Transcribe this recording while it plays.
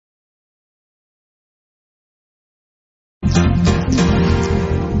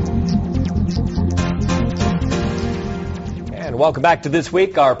Welcome back to This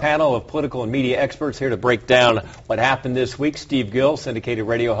Week, our panel of political and media experts here to break down what happened this week. Steve Gill, syndicated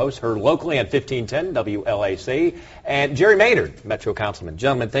radio host, heard locally on 1510 WLAC, and Jerry Maynard, Metro Councilman.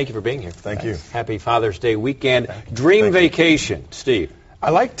 Gentlemen, thank you for being here. Thank you. Happy Father's Day weekend. Dream vacation, Steve.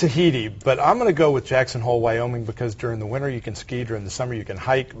 I like Tahiti, but I'm going to go with Jackson Hole, Wyoming, because during the winter you can ski, during the summer you can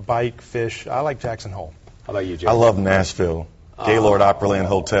hike, bike, fish. I like Jackson Hole. How about you, Jerry? I love Nashville. Gaylord Opryland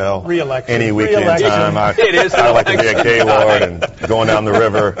Hotel. Re-election. Any weekend time. I like to be at Gaylord and going down the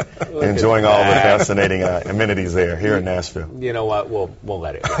river, enjoying all the fascinating amenities there here in Nashville. You know what? We'll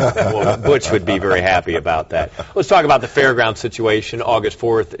let it go. Butch would be very happy about that. Let's talk about the fairground situation. August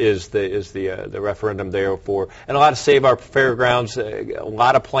 4th is the referendum there for, and a lot of Save Our Fairgrounds, a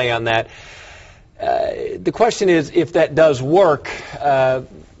lot of play on that. The question is, if that does work,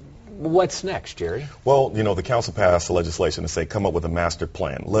 what's next, Jerry? Well, you know, the council passed the legislation to say come up with a master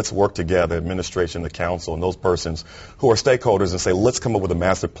plan. Let's work together, administration, the council, and those persons who are stakeholders, and say let's come up with a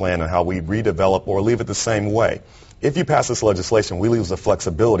master plan on how we redevelop or leave it the same way. If you pass this legislation, we lose the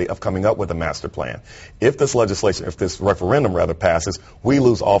flexibility of coming up with a master plan. If this referendum passes, we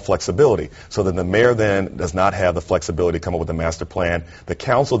lose all flexibility. So then the mayor then does not have the flexibility to come up with a master plan. The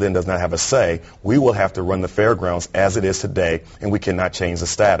council then does not have a say. We will have to run the fairgrounds as it is today, and we cannot change the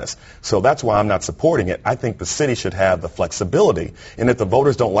status. So that's why I'm not supporting it. I think the city should have the flexibility. And if the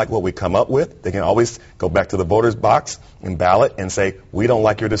voters don't like what we come up with, they can always go back to the voters' box and ballot and say, we don't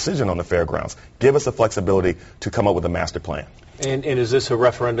like your decision on the fairgrounds. Give us the flexibility to come up with a master plan. And is this a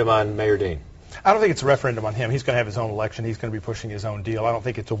referendum on Mayor Dean? I don't think it's a referendum on him. He's going to have his own election. He's going to be pushing his own deal. I don't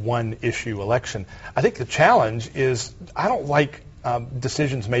think it's a one-issue election. I think the challenge is I don't like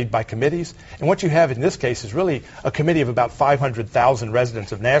decisions made by committees. And what you have in this case is really a committee of about 500,000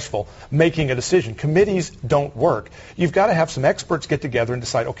 residents of Nashville making a decision. Committees don't work. You've got to have some experts get together and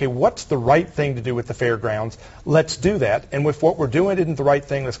decide, okay, what's the right thing to do with the fairgrounds? Let's do that. And if what we're doing isn't the right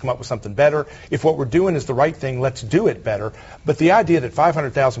thing, let's come up with something better. If what we're doing is the right thing, let's do it better. But the idea that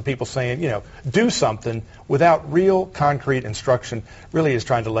 500,000 people saying, you know, do something without real concrete instruction really is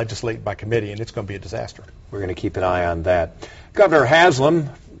trying to legislate by committee, and it's going to be a disaster. We're going to keep an eye on that. Governor Haslam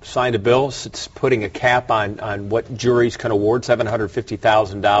signed a bill. It's putting a cap on what juries can award,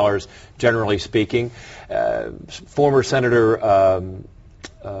 $750,000, generally speaking. Former Senator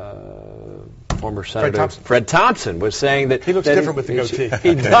Fred Thompson was saying that he looks different with the goatee.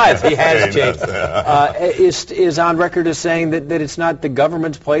 He does. He has changed. Is on record as saying that it's not the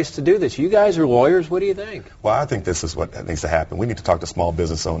government's place to do this. You guys are lawyers. What do you think? Well, I think this is what needs to happen. We need to talk to small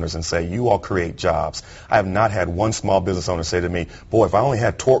business owners and say, you all create jobs. I have not had one small business owner say to me, boy, if I only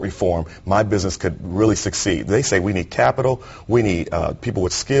had tort reform, my business could really succeed. They say we need capital. We need people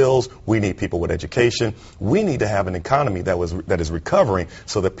with skills. We need people with education. We need to have an economy that is recovering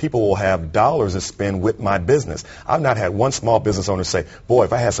so that people will have dollars to spend with my business. I've not had one small business owner say, boy,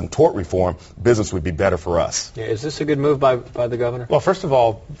 if I had some tort reform, business would be better for us. Yeah, is this a good move by the governor? Well, first of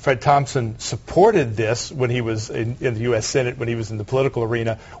all, Fred Thompson supported this when he was in the U.S. Senate, when he was in the political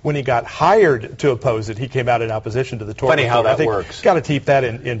arena. When he got hired to oppose it, he came out in opposition to the tort Funny reform. how that works. Got to keep that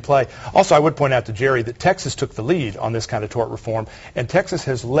in play. Also, I would point out to Jerry that Texas took the lead on this kind of tort reform, and Texas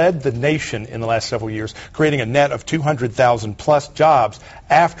has led the nation in the last several years, creating a net of 200,000 plus jobs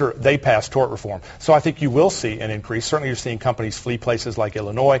after they passed tort reform. So I think you will see an increase. Certainly you're seeing companies flee places like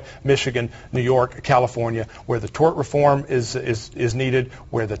Illinois, Michigan, New York, California, where the tort reform is needed,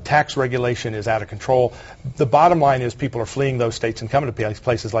 where the tax regulation is out of control. The bottom line is people are fleeing those states and coming to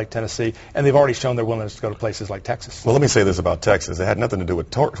places like Tennessee, and they've already shown their willingness to go to places like Texas. Well, let me say this about Texas. It had nothing to do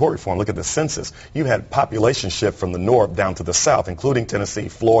with tort reform. Look at the census. You had population shift from the north down to the south, including Tennessee,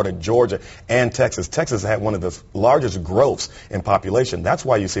 Florida, Georgia, and Texas. Texas had one of the largest growths in population. That's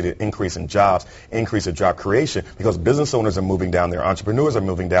why you see the increase in jobs, increase in job creation, because business owners are moving down there, entrepreneurs are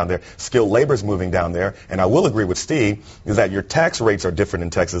moving down there, skilled labor is moving down there. And I will agree with Steve is that your tax rates are different in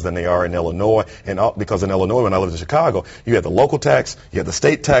Texas than they are in Illinois. And because in Illinois, when I lived in Chicago, you had the local tax, you had the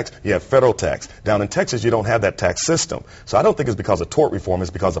state tax, you had federal tax. Down in Texas, you don't have that tax system. So I don't think it's because of tort reform. It's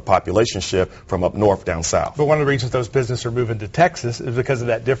because of population shift from up north down south. But one of the reasons those businesses are moving to Texas is because of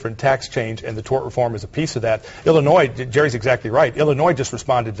that different tax change, and the tort reform is a piece of that. Illinois, Jerry's exactly right. Illinois just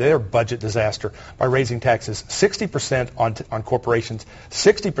responded to their budget disaster by raising taxes 60% on corporations,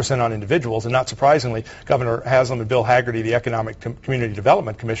 60% on individuals, and not surprisingly, Governor Haslam and Bill Hagerty, the Economic Community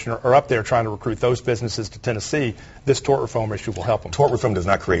Development Commissioner, are up there trying to recruit those businesses to Tennessee. This tort reform issue will help them. Tort reform does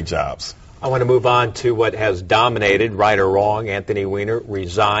not create jobs. I want to move on to what has dominated, right or wrong. Anthony Weiner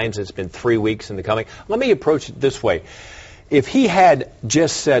resigns. It's been 3 weeks in the coming. Let me approach it this way. If he had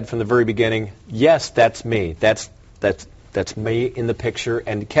just said from the very beginning, yes, that's me, that's that's me in the picture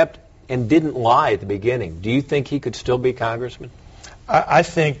and didn't lie at the beginning, do you think he could still be congressman? I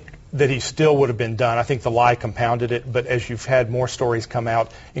think that he still would have been done. I think the lie compounded it, but as you've had more stories come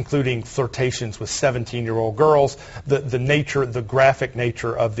out, including flirtations with 17-year-old girls, the nature, the graphic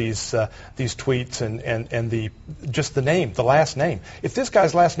nature of these tweets and the last name. If this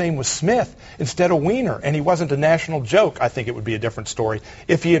guy's last name was Smith instead of Weiner and he wasn't a national joke, I think it would be a different story.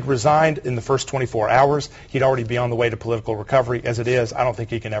 If he had resigned in the first 24 hours, he'd already be on the way to political recovery. As it is, I don't think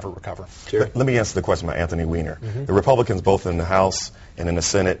he can ever recover. Let me answer the question about Anthony Weiner. The Republicans, both in the House and in the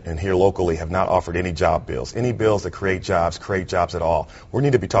Senate and here locally, have not offered any job bills. Any bills that create jobs at all. We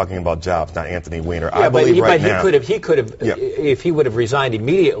need to be talking about jobs, not Anthony Weiner. Yeah, but he could have, if he would have resigned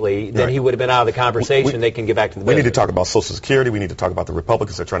immediately, then he would have been out of the conversation. They can get back to the business. We need to talk about Social Security. We need to talk about the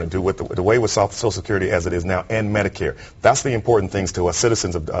Republicans that are trying to do with the way with Social Security as it is now and Medicare. That's the important things to us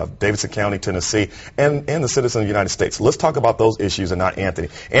citizens of Davidson County, Tennessee, and the citizens of the United States. Let's talk about those issues and not Anthony.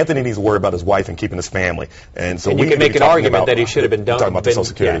 Anthony needs to worry about his wife and keeping his family. And so you can make an argument that he should have been done. Talking about the Social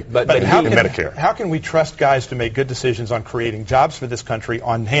Security. But how can we trust guys to make good decisions on creating jobs for this country,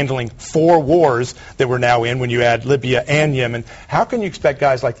 on handling 4 wars that we're now in when you add Libya and Yemen? How can you expect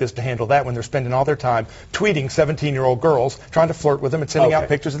guys like this to handle that when they're spending all their time tweeting 17-year-old girls, trying to flirt with them and sending out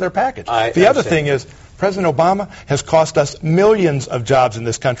pictures of their package? The other thing is, President Obama has cost us millions of jobs in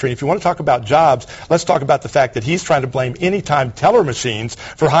this country. If you want to talk about jobs, let's talk about the fact that he's trying to blame anytime teller machines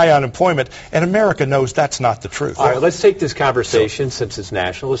for high unemployment, and America knows that's not the truth. All right, let's take this conversation since it's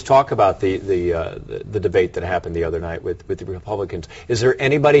national. Let's talk about the debate that happened the other night with the Republicans. Is there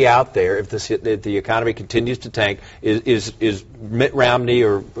anybody out there, if the economy continues to tank, is Mitt Romney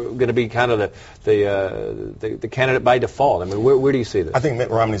or going to be kind of the candidate by default? I mean, where do you see this? I think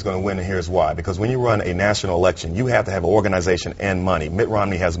Mitt Romney's going to win, and here's why. Because when you run a national election, you have to have organization and money. Mitt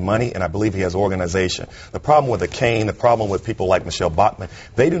Romney has money, and I believe he has organization. The problem with McCain, the problem with people like Michelle Bachmann,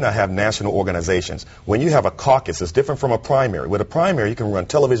 they do not have national organizations. When you have a caucus, it's different from a primary. With a primary, you can run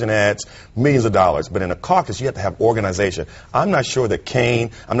television ads, millions of dollars. But in a caucus, you have to have organization. I'm not sure that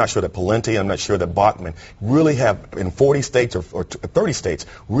Kane, I'm not sure that Pawlenty, I'm not sure that Bachmann really have, in 40 states or 30 states,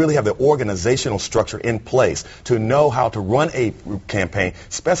 really have the organizational structure in place to know how to run a campaign,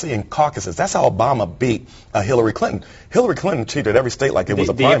 especially in caucuses. That's how Obama beat Hillary Clinton. Hillary Clinton treated every state like it was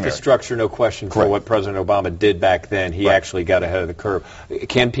a primary. The infrastructure, no question, for what President Obama did back then. He actually got ahead of the curve.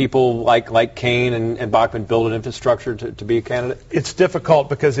 Can people like Kane and Bachmann build an infrastructure to be a candidate? It's difficult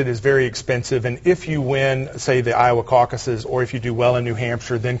because it is very expensive, and if you win, say, the Iowa caucuses, or if you do well in New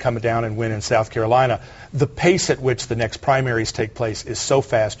Hampshire, then come down and win in South Carolina, the pace at which the next primaries take place is so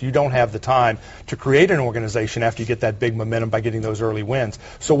fast, you don't have the time to create an organization after you get that big momentum by getting those early wins.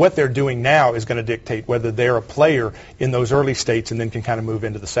 So what they're doing now is going to dictate whether they're a player in those early states and then can kind of move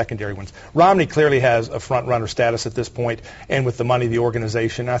into the secondary ones. Romney clearly has a front-runner status at this point, and with the money, the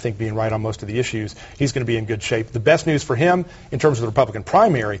organization, I think being right on most of the issues, he's going to be in good shape. The best news for him in terms of the Republican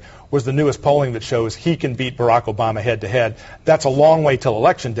primary was the newest polling that shows he can beat Barack Obama head-to-head. That's a long way till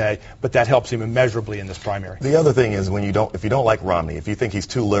Election Day, but that helps him immeasurably in this primary. The other thing is, if you don't like Romney, if you think he's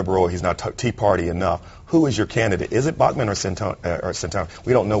too liberal, he's not Tea Party enough, who is your candidate? Is it Bachmann or Centeno?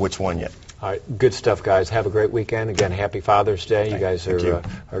 We don't know which one yet. All right, good stuff, guys. Have a great weekend. Again, happy Father's Day. You guys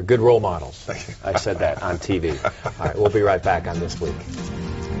are good role models. Thank you. I said that on TV. All right, we'll be right back on This Week.